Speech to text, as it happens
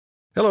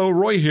Hello,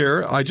 Roy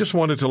here. I just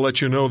wanted to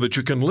let you know that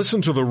you can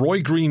listen to The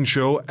Roy Green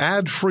Show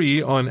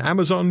ad-free on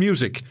Amazon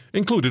Music,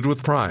 included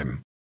with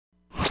Prime.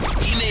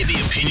 He may be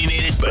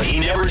opinionated, but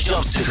he never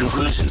jumps to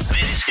conclusions.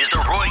 This is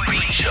The Roy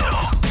Green Show.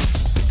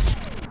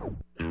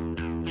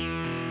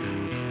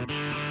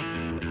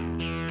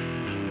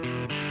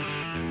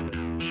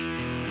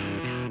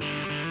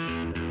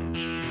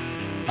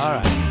 All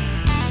right.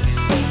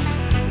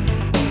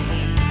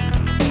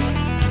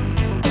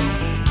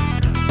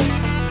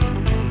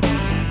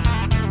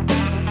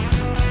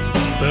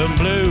 The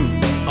blue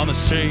on the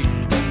street,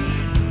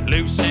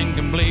 loose and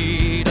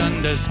complete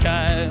under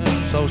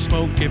skies so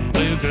smoky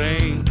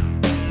blue-gray.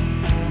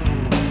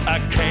 I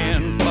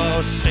can't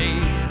foresee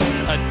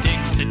a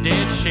Dixie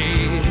did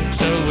shake,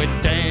 so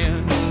it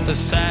danced the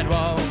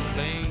sidewalk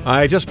clean.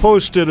 I just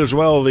posted as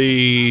well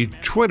the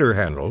Twitter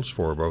handles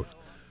for both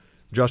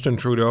Justin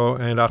Trudeau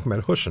and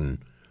Ahmed Hussein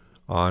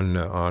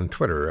on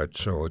Twitter.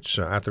 So it's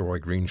at The Roy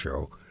Green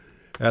Show.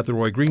 At The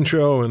Roy Green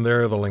Show, and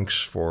there are the links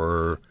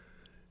for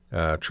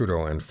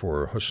Trudeau and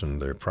for Hussein,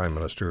 the Prime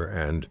Minister,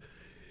 and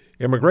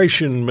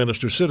Immigration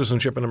Minister,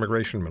 Citizenship and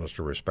Immigration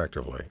Minister,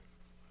 respectively.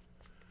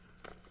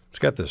 Let's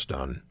get this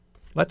done.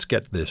 Let's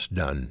get this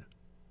done.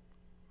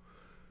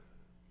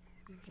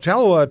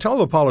 Tell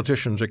the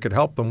politicians it could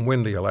help them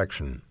win the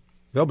election.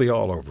 They'll be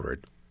all over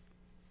it.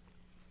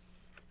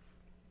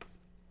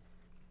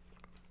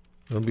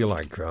 It'll be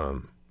like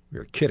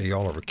your kitty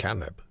all over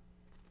catnip.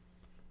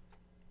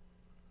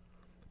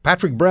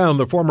 Patrick Brown,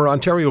 the former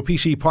Ontario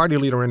PC party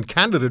leader and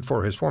candidate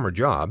for his former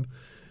job,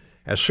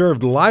 has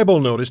served libel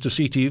notice to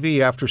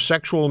CTV after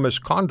sexual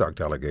misconduct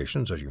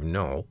allegations, as you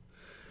know.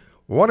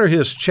 What are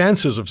his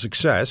chances of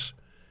success,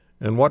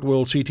 and what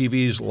will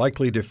CTV's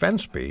likely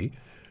defense be?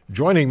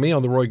 Joining me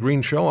on The Roy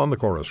Green Show on the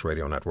Chorus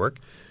Radio Network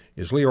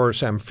is Lior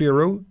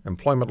Samfiru,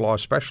 employment law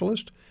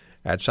specialist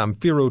at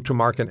Samfiru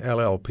Tumarkin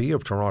LLP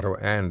of Toronto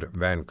and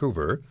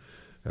Vancouver,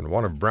 and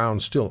one of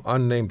Brown's still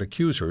unnamed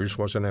accusers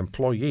was an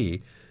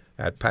employee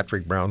at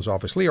Patrick Brown's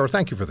office. Lior,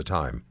 thank you for the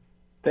time.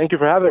 Thank you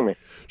for having me.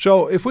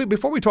 So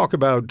before we talk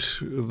about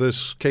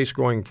this case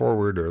going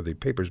forward or the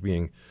papers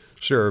being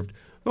served,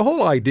 the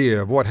whole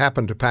idea of what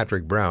happened to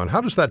Patrick Brown,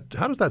 how does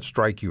that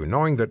strike you,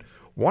 knowing that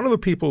one of the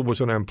people was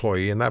an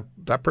employee and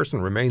that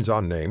person remains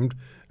unnamed,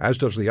 as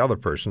does the other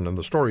person, and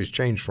the story's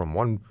changed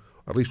from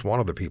at least one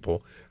of the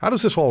people. How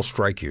does this all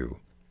strike you?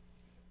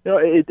 You know,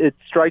 it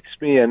strikes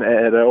me, and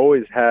it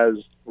always has,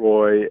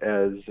 Roy,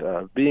 as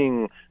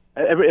being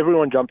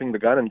everyone jumping the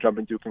gun and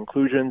jumping to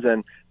conclusions.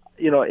 And,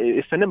 you know,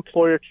 if an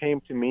employer came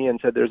to me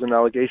and said there's an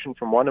allegation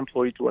from one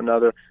employee to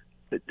another,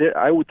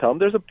 I would tell them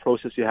there's a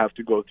process you have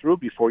to go through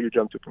before you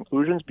jump to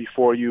conclusions,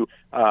 before you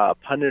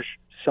punish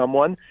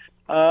someone.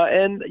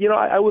 And, you know,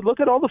 I would look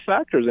at all the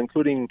factors,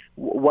 including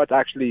what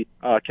actually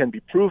can be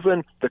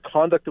proven, the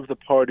conduct of the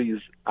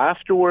parties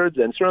afterwards.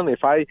 And certainly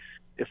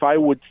if I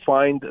would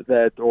find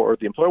that, or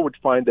the employer would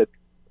find that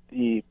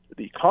the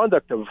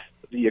conduct of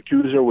the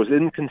accuser was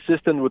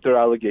inconsistent with their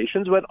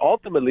allegations, but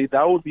ultimately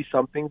that would be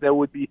something that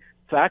would be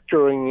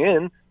factoring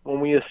in when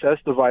we assess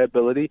the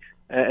viability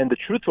and the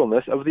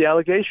truthfulness of the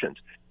allegations.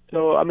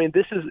 So, I mean,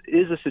 this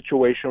is a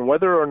situation,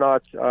 whether or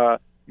not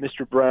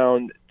Mr.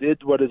 Brown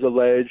did what is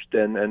alleged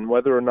and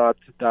whether or not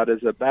that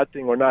is a bad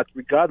thing or not,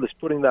 regardless,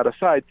 putting that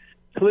aside,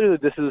 clearly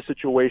this is a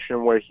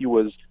situation where he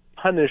was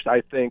punished, I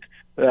think,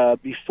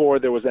 before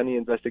there was any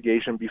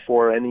investigation,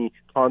 before any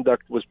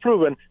conduct was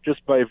proven,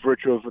 just by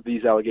virtue of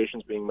these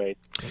allegations being made.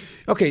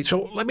 Okay,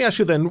 so let me ask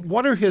you then,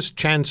 what are his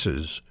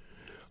chances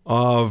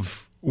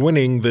of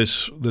winning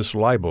this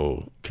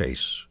libel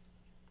case?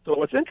 So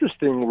what's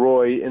interesting,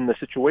 Roy, in the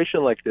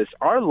situation like this,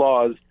 our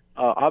laws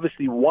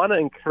obviously want to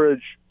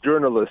encourage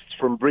journalists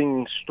from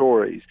bringing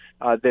stories.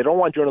 They don't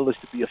want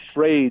journalists to be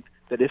afraid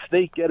that if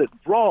they get it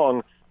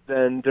wrong,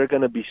 then they're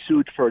going to be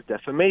sued for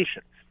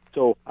defamation.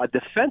 So a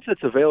defense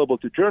that's available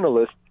to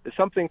journalists is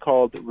something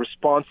called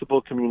responsible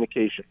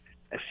communication.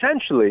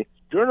 Essentially,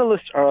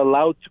 journalists are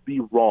allowed to be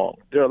wrong.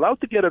 They're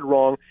allowed to get it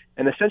wrong,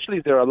 and essentially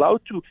they're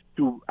allowed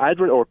to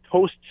advert or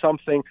post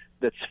something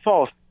that's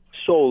false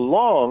so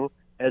long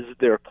as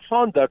their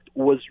conduct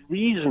was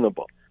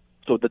reasonable.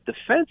 So the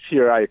defense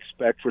here, I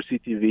expect, for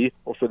CTV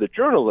or for the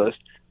journalist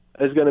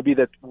is going to be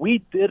that we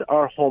did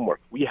our homework.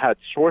 We had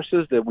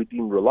sources that we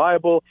deemed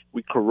reliable.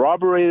 We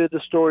corroborated the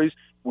stories.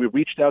 We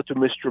reached out to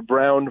Mr.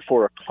 Brown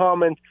for a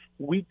comment.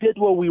 We did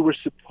what we were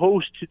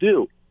supposed to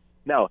do.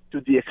 Now, to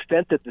the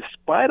extent that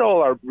despite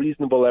all our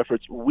reasonable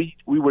efforts, we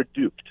were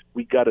duped,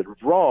 we got it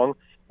wrong,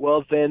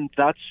 well, then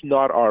that's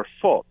not our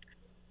fault.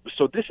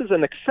 So this is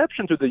an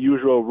exception to the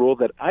usual rule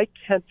that I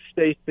can't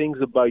say things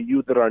about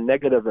you that are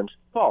negative and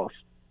false.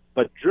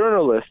 But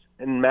journalists,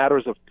 in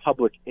matters of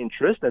public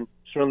interest, and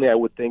certainly I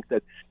would think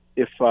that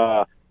if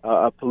a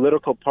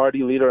political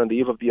party leader on the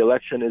eve of the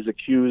election is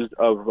accused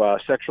of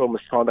sexual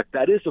misconduct,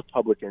 that is of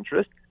public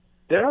interest,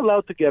 they're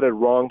allowed to get it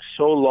wrong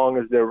so long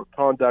as their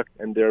conduct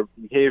and their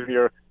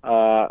behavior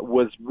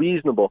was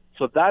reasonable.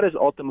 So that is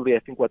ultimately, I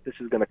think, what this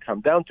is going to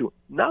come down to.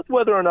 Not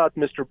whether or not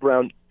Mr.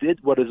 Brown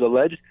did what is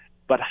alleged,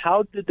 but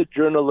how did the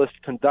journalists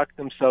conduct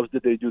themselves?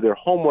 Did they do their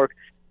homework?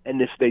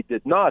 And if they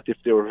did not, if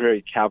they were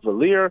very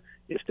cavalier,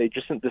 if they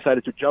just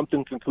decided to jump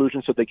to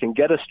conclusions so they can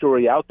get a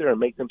story out there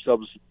and make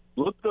themselves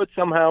look good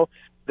somehow,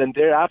 then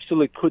there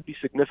absolutely could be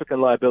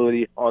significant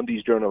liability on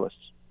these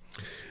journalists.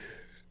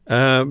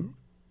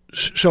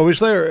 So is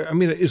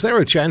there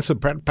a chance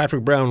that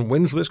Patrick Brown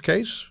wins this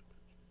case?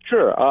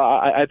 Sure.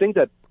 I think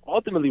that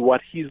ultimately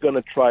what he's going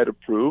to try to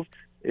prove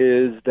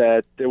is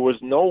that there was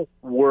no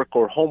work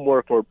or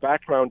homework or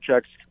background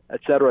checks,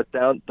 et cetera,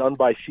 done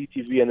by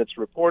CTV and its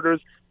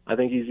reporters. I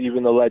think he's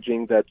even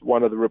alleging that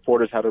one of the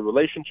reporters had a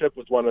relationship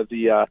with one of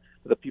the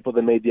people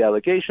that made the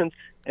allegations.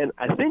 And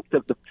I think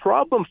that the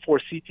problem for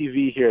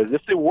CTV here is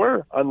if they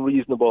were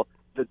unreasonable,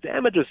 the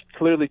damages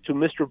clearly to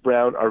Mr.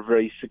 Brown are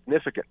very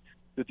significant.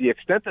 To the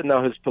extent that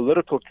now his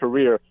political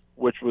career,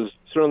 which was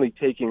certainly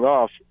taking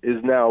off,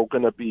 is now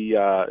going to be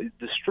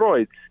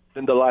destroyed,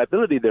 then the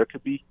liability there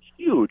could be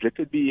huge. It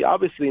could be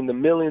obviously in the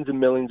millions and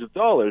millions of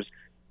dollars.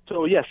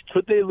 So, yes,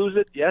 could they lose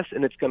it? Yes,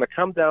 and it's going to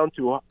come down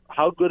to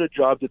how good a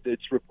job did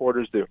its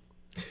reporters do.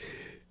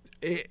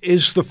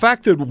 Is the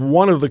fact that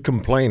one of the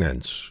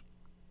complainants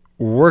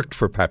worked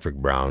for Patrick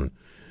Brown,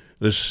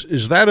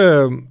 is that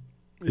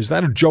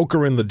a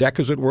joker in the deck,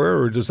 as it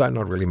were, or does that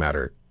not really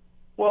matter?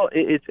 Well,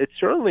 it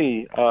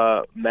certainly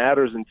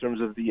matters in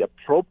terms of the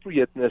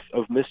appropriateness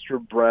of Mr.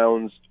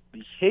 Brown's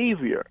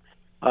behavior.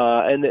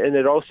 And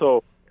it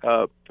also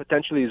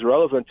potentially is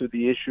relevant to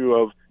the issue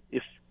of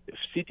if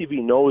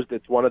CTV knows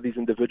that one of these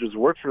individuals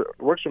works for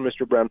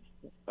Mr. Brown,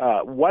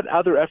 what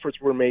other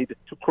efforts were made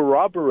to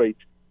corroborate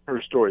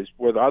her stories?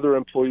 Were the other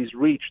employees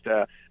reached,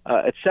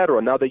 et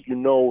cetera, now that you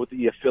know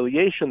the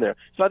affiliation there?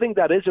 So I think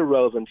that is a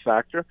relevant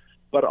factor.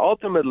 But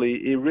ultimately,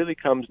 it really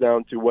comes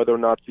down to whether or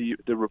not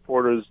the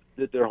reporters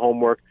did their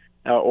homework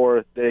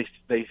or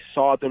they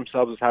saw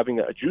themselves as having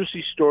a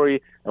juicy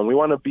story, and we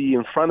want to be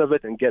in front of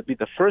it and be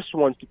the first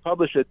ones to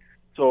publish it.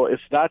 So if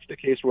that's the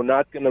case, we're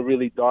not going to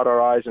really dot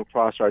our I's and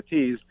cross our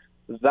T's.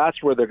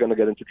 That's where they're going to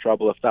get into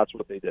trouble if that's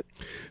what they did.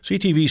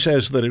 CTV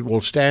says that it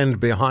will stand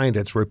behind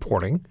its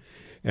reporting,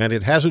 and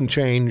it hasn't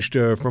changed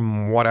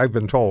from what I've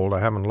been told. I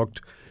haven't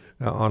looked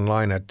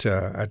online at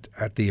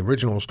the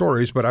original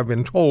stories, but I've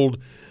been told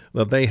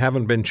that they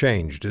haven't been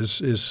changed.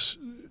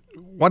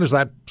 What does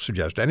that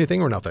suggest?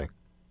 Anything or nothing?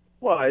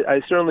 Well,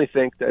 I certainly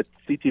think that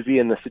CTV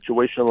in a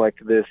situation like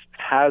this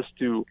has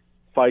to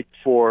fight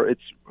for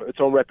its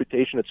own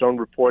reputation, its own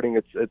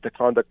reporting, the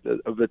conduct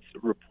of its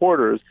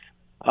reporters,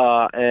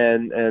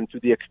 and to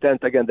the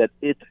extent, again, that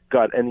it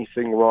got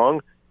anything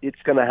wrong,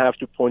 it's going to have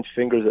to point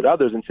fingers at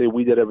others and say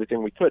we did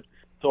everything we could.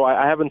 So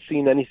I haven't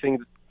seen anything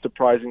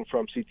surprising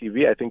from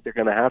CTV. I think they're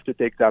going to have to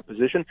take that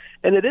position.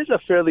 And it is a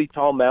fairly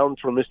tall mountain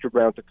for Mr.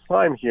 Brown to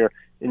climb here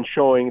in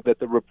showing that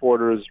the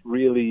reporters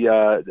really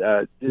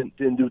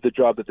didn't do the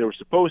job that they were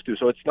supposed to.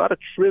 So it's not a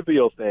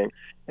trivial thing.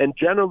 And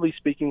generally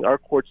speaking, our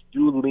courts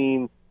do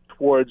lean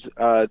towards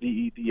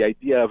the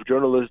idea of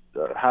journalists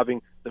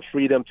having the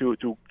freedom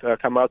to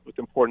come out with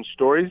important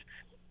stories.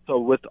 So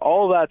with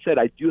all that said,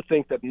 I do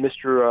think that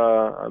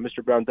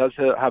Mr. Brown does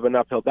have an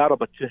uphill battle,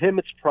 but to him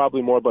it's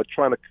probably more about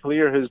trying to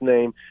clear his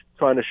name,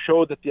 trying to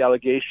show that the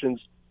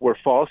allegations were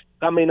false.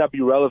 That may not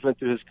be relevant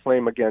to his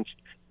claim against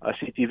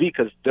CTV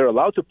because they're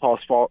allowed to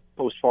post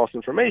false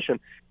information.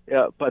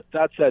 But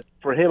that said,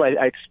 for him, I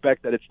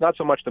expect that it's not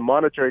so much the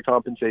monetary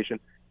compensation,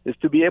 is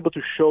to be able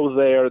to show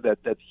there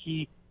that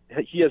he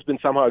has been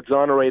somehow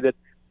exonerated,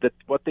 that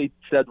what they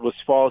said was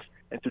false,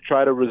 and to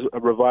try to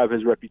revive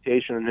his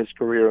reputation and his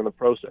career in the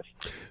process.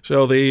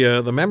 So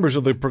the members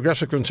of the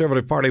Progressive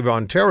Conservative Party of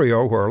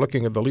Ontario, who are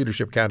looking at the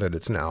leadership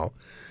candidates now,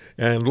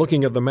 and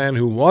looking at the man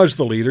who was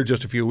the leader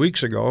just a few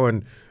weeks ago,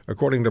 and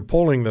according to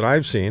polling that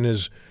I've seen,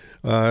 is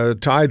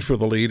tied for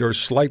the lead or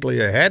slightly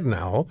ahead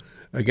now.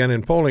 Again,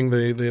 in polling,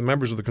 the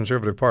members of the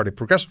Conservative Party,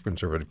 Progressive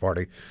Conservative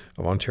Party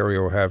of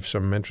Ontario, have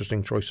some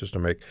interesting choices to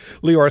make.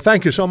 Lior,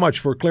 thank you so much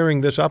for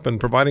clearing this up and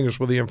providing us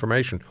with the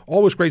information.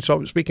 Always great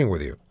speaking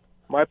with you.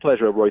 My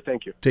pleasure, Roy.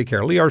 Thank you. Take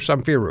care. Lior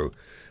Samfiru.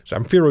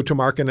 Samfiru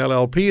Tumarkin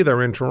LLP.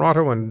 They're in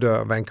Toronto and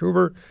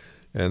Vancouver,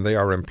 and they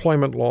are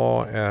employment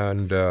law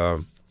and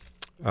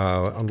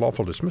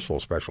unlawful dismissal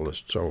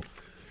specialists. So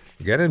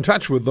get in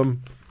touch with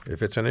them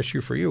if it's an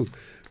issue for you.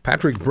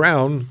 Patrick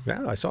Brown,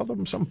 yeah, I saw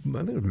them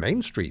I think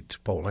Main Street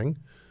polling,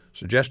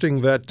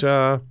 suggesting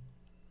that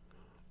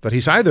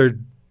he's either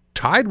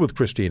tied with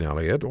Christine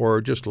Elliott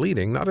or just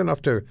leading, not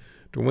enough to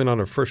win on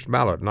a first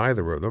ballot,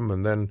 neither of them,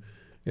 and then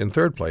in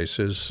third place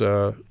is,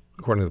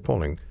 according to the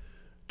polling,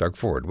 Doug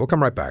Ford. We'll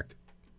come right back.